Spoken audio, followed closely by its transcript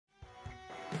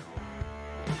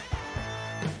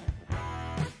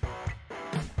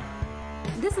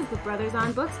This is the Brothers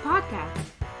on Books podcast,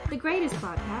 the greatest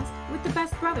podcast with the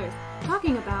best brothers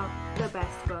talking about the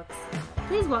best books.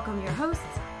 Please welcome your hosts,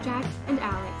 Jack and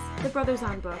Alex, the Brothers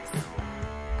on Books.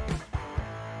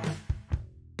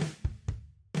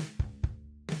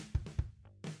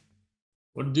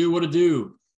 What to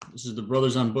do? This is the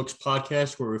Brothers on Books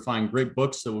podcast, where we find great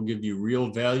books that will give you real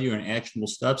value and actionable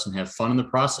steps and have fun in the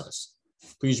process.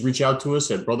 Please reach out to us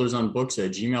at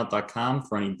brothersonbooks@gmail.com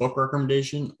for any book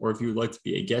recommendation, or if you would like to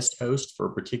be a guest host for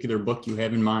a particular book you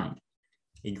have in mind.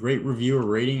 A great review or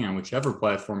rating on whichever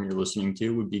platform you're listening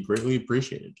to would be greatly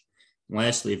appreciated. And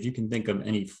lastly, if you can think of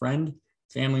any friend,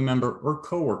 family member, or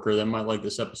coworker that might like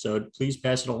this episode, please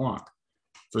pass it along.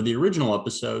 For the original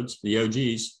episodes, the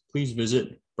OGs, please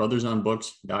visit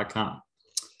brothersonbooks.com.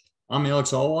 I'm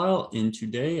Alex Outliers, and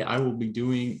today I will be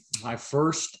doing my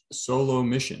first solo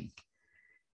mission.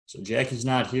 So Jack is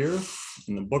not here,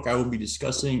 and the book I will be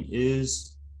discussing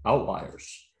is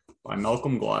Outliers by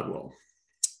Malcolm Gladwell.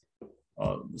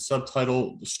 The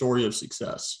subtitle, The Story of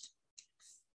Success.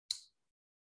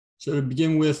 So to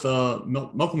begin with,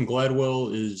 Malcolm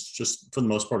Gladwell is just, for the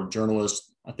most part, a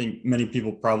journalist. I think many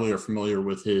people probably are familiar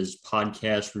with his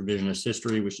podcast, Revisionist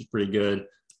History, which is pretty good.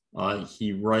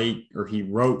 He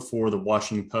wrote for the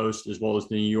Washington Post as well as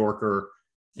the New Yorker,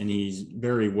 and he's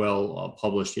very well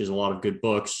published. He has a lot of good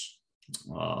books.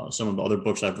 Some of the other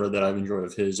books I've read that I've enjoyed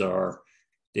of his are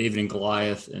David and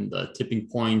Goliath and The Tipping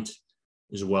Point,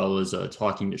 as well as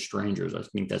Talking to Strangers. I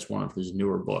think that's one of his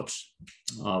newer books,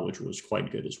 which was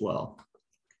quite good as well.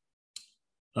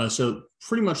 So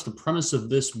pretty much the premise of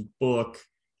this book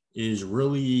is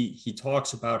really, he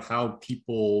talks about how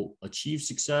people achieve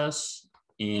success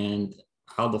and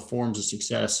how the forms of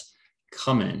success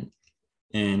come in.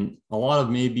 And a lot of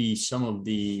maybe some of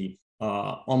the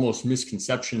almost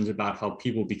misconceptions about how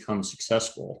people become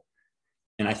successful.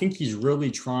 And I think he's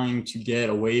really trying to get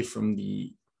away from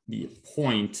the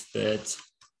point that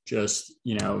just,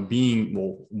 being,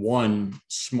 one,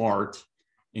 smart,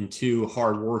 and two,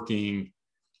 hardworking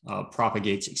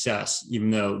propagate success,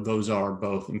 even though those are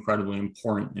both incredibly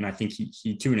important. And I think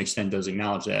he to an extent does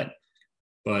acknowledge that.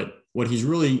 But what he's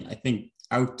really, I think,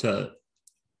 out to,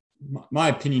 my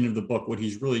opinion of the book, what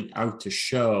he's really out to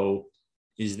show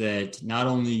is that not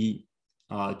only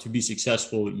to be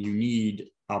successful, you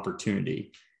need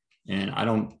opportunity. And I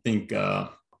don't think, and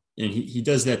he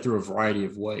does that through a variety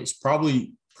of ways.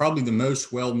 Probably the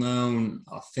most well-known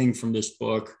thing from this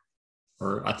book,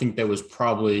 or I think that was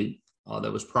probably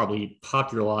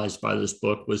popularized by this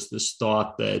book, was this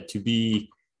thought that to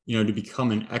become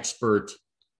an expert,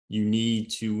 you need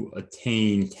to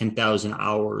attain 10,000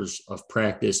 hours of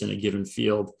practice in a given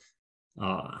field.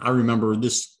 I remember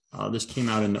this came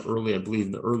out in the early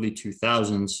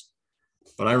 2000s,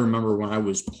 but I remember when I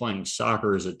was playing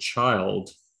soccer as a child,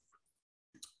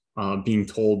 being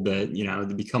told that,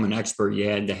 to become an expert, you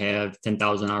had to have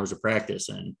 10,000 hours of practice.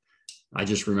 And I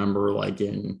just remember, like,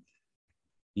 in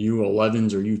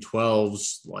U11s or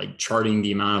U12s, like, charting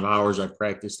the amount of hours I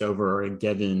practiced over a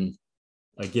given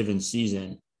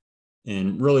season.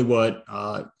 And really what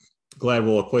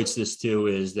Gladwell equates this to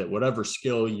is that whatever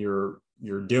skill you're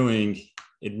doing,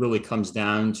 it really comes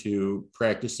down to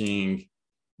practicing,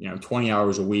 20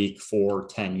 hours a week for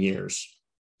 10 years.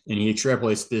 And he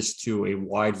extrapolates this to a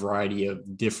wide variety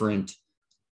of different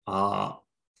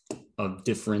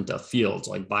fields,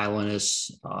 like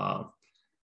violinists,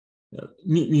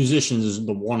 musicians is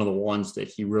one of the ones that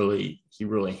he really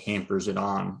hampers it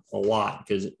on a lot,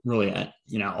 because really,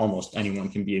 almost anyone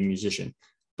can be a musician,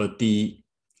 but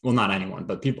not anyone,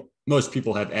 but most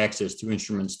people have access to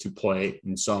instruments to play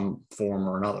in some form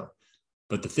or another.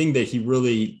 But the thing that he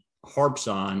really harps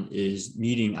on is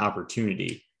needing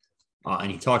opportunity.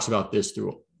 And he talks about this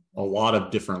through a lot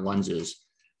of different lenses.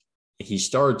 He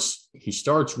starts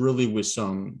really with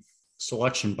some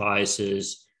selection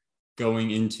biases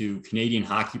going into Canadian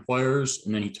hockey players.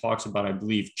 And then he talks about, I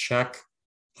believe, Czech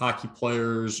hockey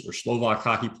players or Slovak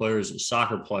hockey players as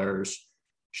soccer players,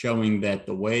 showing that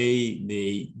the way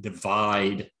they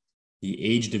divide the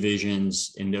age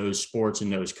divisions in those sports in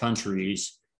those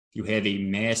countries, you have a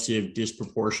massive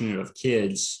disproportionate of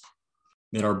kids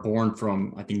that are born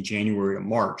from, I think, January to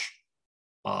March.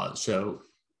 So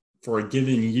for a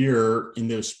given year in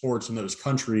those sports in those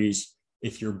countries,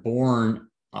 if you're born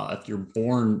January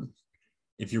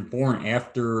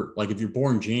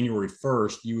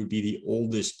 1st, you would be the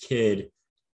oldest kid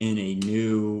in a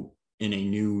new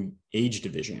age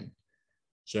division.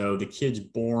 So the kids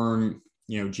born,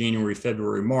 January,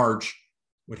 February, March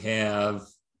would have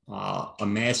a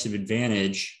massive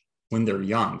advantage when they're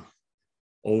young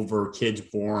over kids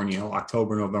born,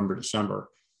 October, November, December.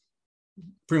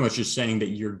 pretty much just saying that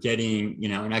you're getting,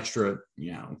 an extra,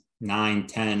 9,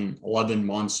 10, 11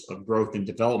 months of growth and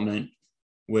development,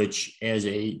 which as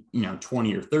a,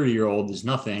 20 or 30-year-old is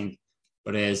nothing,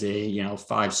 but as a,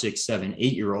 5, 6, 7,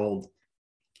 8-year-old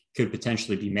could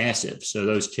potentially be massive. So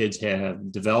those kids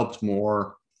have developed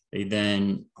more. They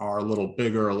then are a little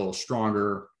bigger, a little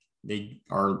stronger. They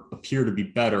appear to be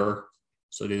better.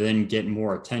 So they then get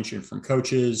more attention from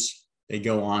coaches. They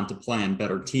go on to play on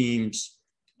better teams.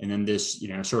 And then this,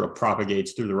 sort of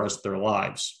propagates through the rest of their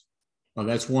lives.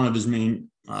 That's one of his main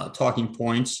talking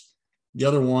points. The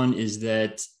other one is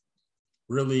that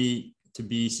really to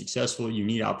be successful, you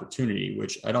need opportunity,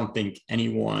 which I don't think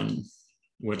anyone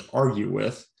would argue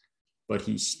with. But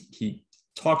he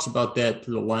talks about that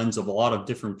through the lens of a lot of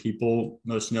different people.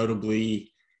 Most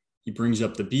notably, he brings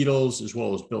up the Beatles as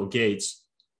well as Bill Gates.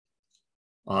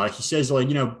 He says,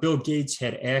 Bill Gates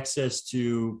had access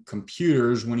to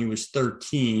computers when he was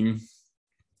 13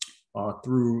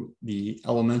 through the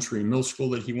elementary and middle school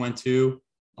that he went to.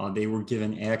 They were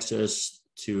given access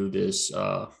to this,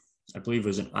 I believe it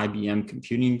was an IBM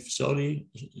computing facility.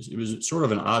 It was sort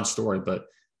of an odd story, but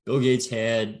Bill Gates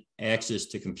had access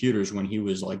to computers when he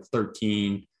was like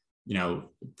 13,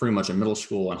 pretty much a middle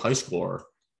school and high schooler.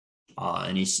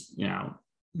 And he's,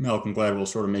 Malcolm Gladwell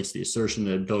sort of makes the assertion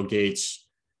that Bill Gates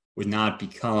would not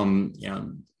become,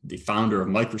 the founder of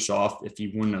Microsoft if he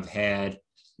wouldn't have had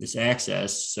this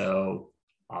access. So,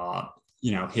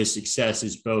 his success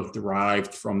is both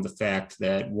derived from the fact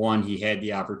that, one, he had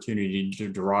the opportunity to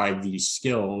derive these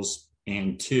skills,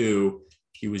 and two,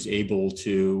 he was able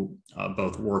to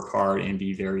both work hard and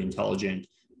be very intelligent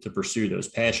to pursue those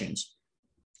passions.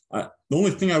 The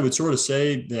only thing I would sort of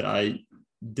say that I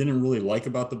didn't really like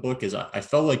about the book is I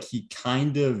felt like he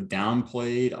kind of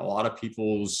downplayed a lot of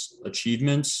people's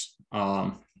achievements.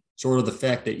 Sort of the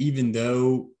fact that even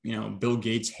though, Bill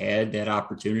Gates had that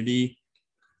opportunity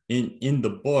in the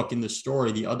book, in the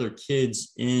story, the other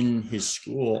kids in his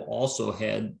school also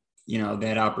had,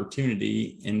 that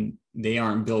opportunity, and they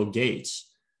aren't Bill Gates.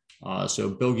 So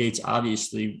Bill Gates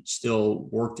obviously still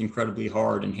worked incredibly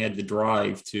hard and had the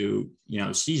drive to,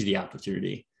 seize the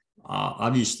opportunity.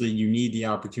 Obviously, you need the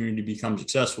opportunity to become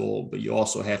successful, but you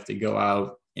also have to go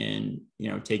out and,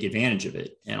 take advantage of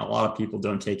it. And a lot of people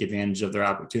don't take advantage of their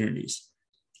opportunities.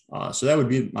 So that would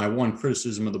be my one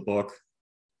criticism of the book.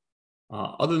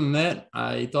 Other than that,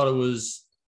 I thought it was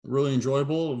really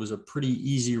enjoyable. It was a pretty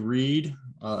easy read.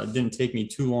 It didn't take me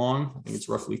too long. I think it's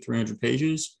roughly 300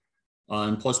 pages.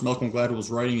 And plus, Malcolm Gladwell's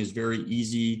writing is very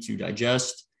easy to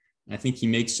digest. I think he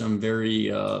makes some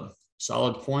very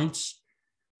solid points.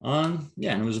 And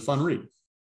it was a fun read.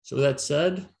 So with that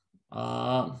said,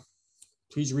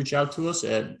 please reach out to us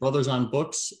at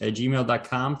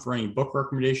brothersonbooks@gmail.com for any book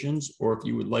recommendations, or if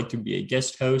you would like to be a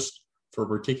guest host for a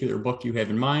particular book you have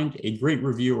in mind. A great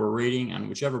review or rating on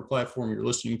whichever platform you're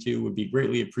listening to would be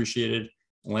greatly appreciated.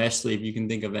 And lastly, if you can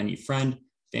think of any friend,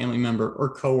 family member,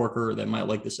 or coworker that might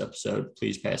like this episode,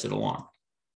 please pass it along.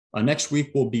 Next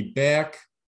week, we'll be back.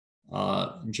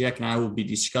 Jack and I will be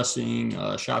discussing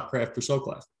Shopcraft for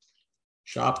Soulcraft.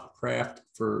 Shopcraft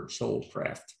for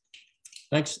Soulcraft.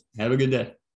 Thanks. Have a good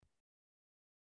day.